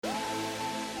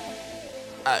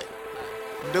Ay,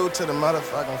 due to the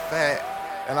motherfucking fact,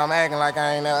 and I'm acting like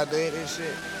I ain't never did this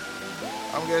shit.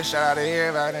 I'm gonna shout out to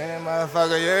everybody in that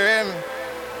motherfucker, you hear me?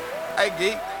 Hey,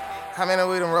 geek, how many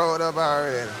we done rolled up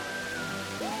already?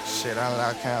 Shit, I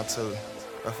lost count too.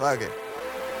 But fuck it.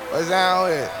 What's down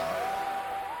with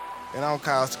it? It don't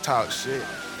cost to talk shit,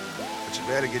 but you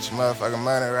better get your motherfucking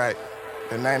money right.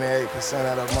 The 98%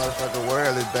 of the motherfucking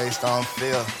world is based on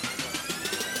feel.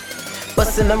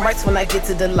 Bustin' them rights when I get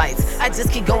to the lights. I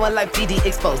just keep going like PD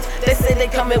exposed. They say they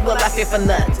coming, well I fear for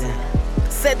nothing.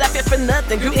 Said I fear for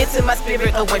nothing, grew into my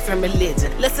spirit away from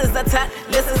religion. Lessons I taught,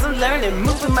 lessons I'm learning.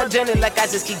 Moving my journey like I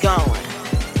just keep going.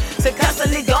 So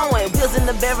constantly going, wheels in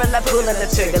the barrel, I pulling the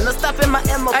trigger. No stopping my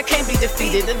ammo, I can't be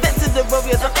defeated. Advance to the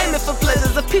warriors, I'm aiming for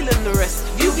pleasures, appealing the rest.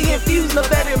 You be infused, no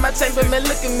battery in my chamber, man,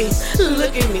 look at me,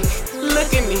 look at me,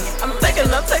 look at me. I'm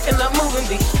taking up, moving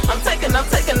beat. I'm taking up,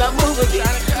 moving beat.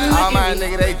 All my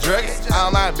niggas, they drugging.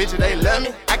 All my bitches, they love me.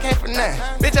 I came from nothing,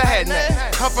 bitch, I had nothing.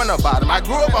 Come from the bottom, I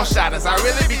grew up on shotters. I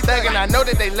really be thugging, I know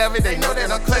that they love it. They know that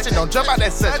I'm clutching. Don't jump out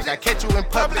that subject, I catch you in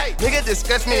public. Niggas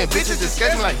discuss me and bitches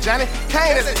discuss me like Johnnie.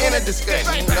 Kain is the end of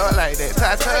discussion. You know it like that,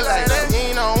 I tell it like that.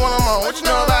 You ain't on one on one, what you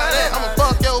know about that? I'ma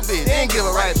fuck your bitch, then give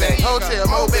it right back. Hotel,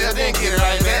 mobile, then get it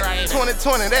right back.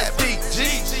 2020, that peak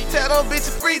G. Tell them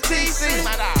bitches FREETC.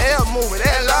 L moving,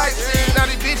 that life G. Now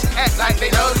these bitches act like they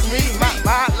notice me.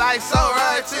 My life so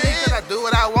right T. Cause I do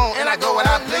what I want and I go what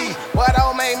I please. What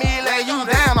don't make me lay you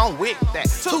down, I'm with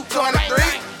that.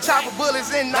 223. Chopper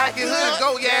bullets in Nike hood,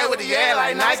 go yeah with the yeah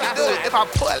like Nike good. If I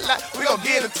put like, we gon'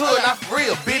 get into it, not for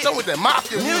real, bitch. I'm with that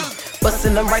mafia music.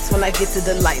 Bustin' them rights when I get to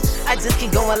the lights. I just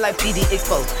keep going like PD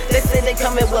exposed. They say they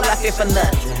coming, well I fear for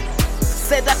nothing.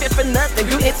 Said I fear for nothing,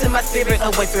 grew into my spirit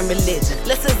away from religion.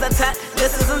 Lessons I taught,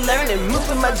 lessons I'm learning.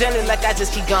 Moving my journey like I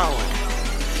just keep going.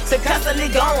 So constantly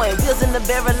going, wheels in the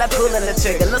barrel, I pulling the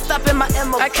trigger. No stopping my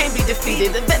ammo, I can't be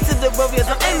defeated. Advance to the warriors,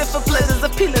 I'm aiming for pleasures,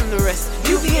 appealing the rest.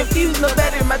 You be infused, no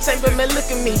battery in my chamber, man,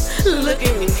 look at me, look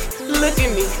at me, look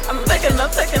at me. I'm taking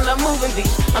up, moving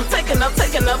beat. I'm taking up,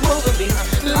 moving beat.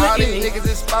 Look all at these me. niggas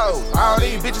exposed, all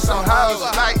these bitches on hoes.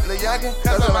 Like the youngin',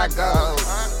 cause of my goals.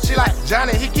 She like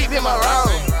Johnnie, he keep him a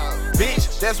roll.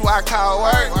 Bitch, that's why I call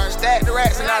work. Stack the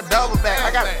racks and I double back. I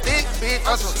got a thick bitch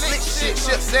on some slick shit.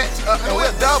 Ship set up and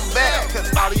we'll double back. Cause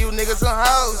all of you niggas some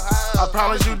hoes. I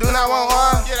promise you do not want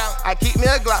war. I keep me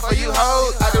a Glock for you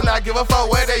hoes. I do not give a fuck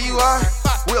whether you are.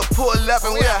 We'll pull up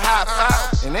and we'll high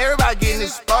five. And everybody getting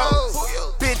exposed.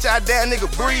 Bitch, I dare nigga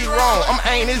breathe wrong. I'm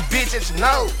aiming this bitch at your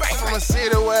nose. I'm from a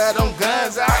city where them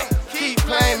guns out. Keep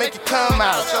playing, make it come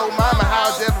out. Show mama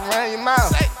how to run your mouth.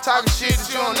 Talking shit that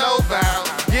you don't know about.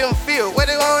 Give them feel what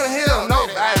they wanna hear. No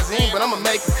magazine, but I'ma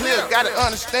make it clear. Gotta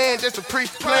understand just to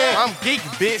preach the plan. I'm geeky,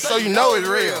 bitch, so you know it's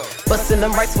real. Bustin'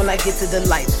 them rights when I get to the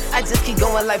lights. I just keep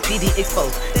going like PD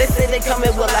exposed. They say they coming,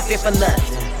 well I fear for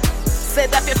nothing. Said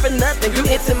I fear for nothing, grew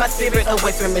into my spirit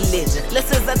away from religion.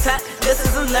 Lessons I taught,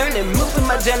 lessons I'm learning. Moving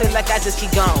my journey like I just keep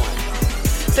going.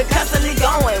 So constantly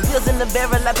going, wheels in the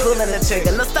barrel, I pulling the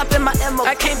trigger. No stopping my ammo,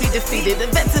 I can't be defeated.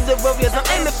 Advance to the warriors, I'm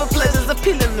aiming for pleasures,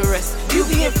 appealing the rest. You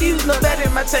be infused, no battery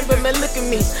in my chamber, man, look at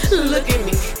me, look at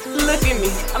me, look at me.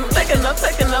 I'm taking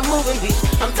up, moving beat.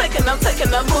 I'm taking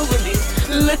up, moving beat.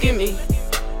 Look at me.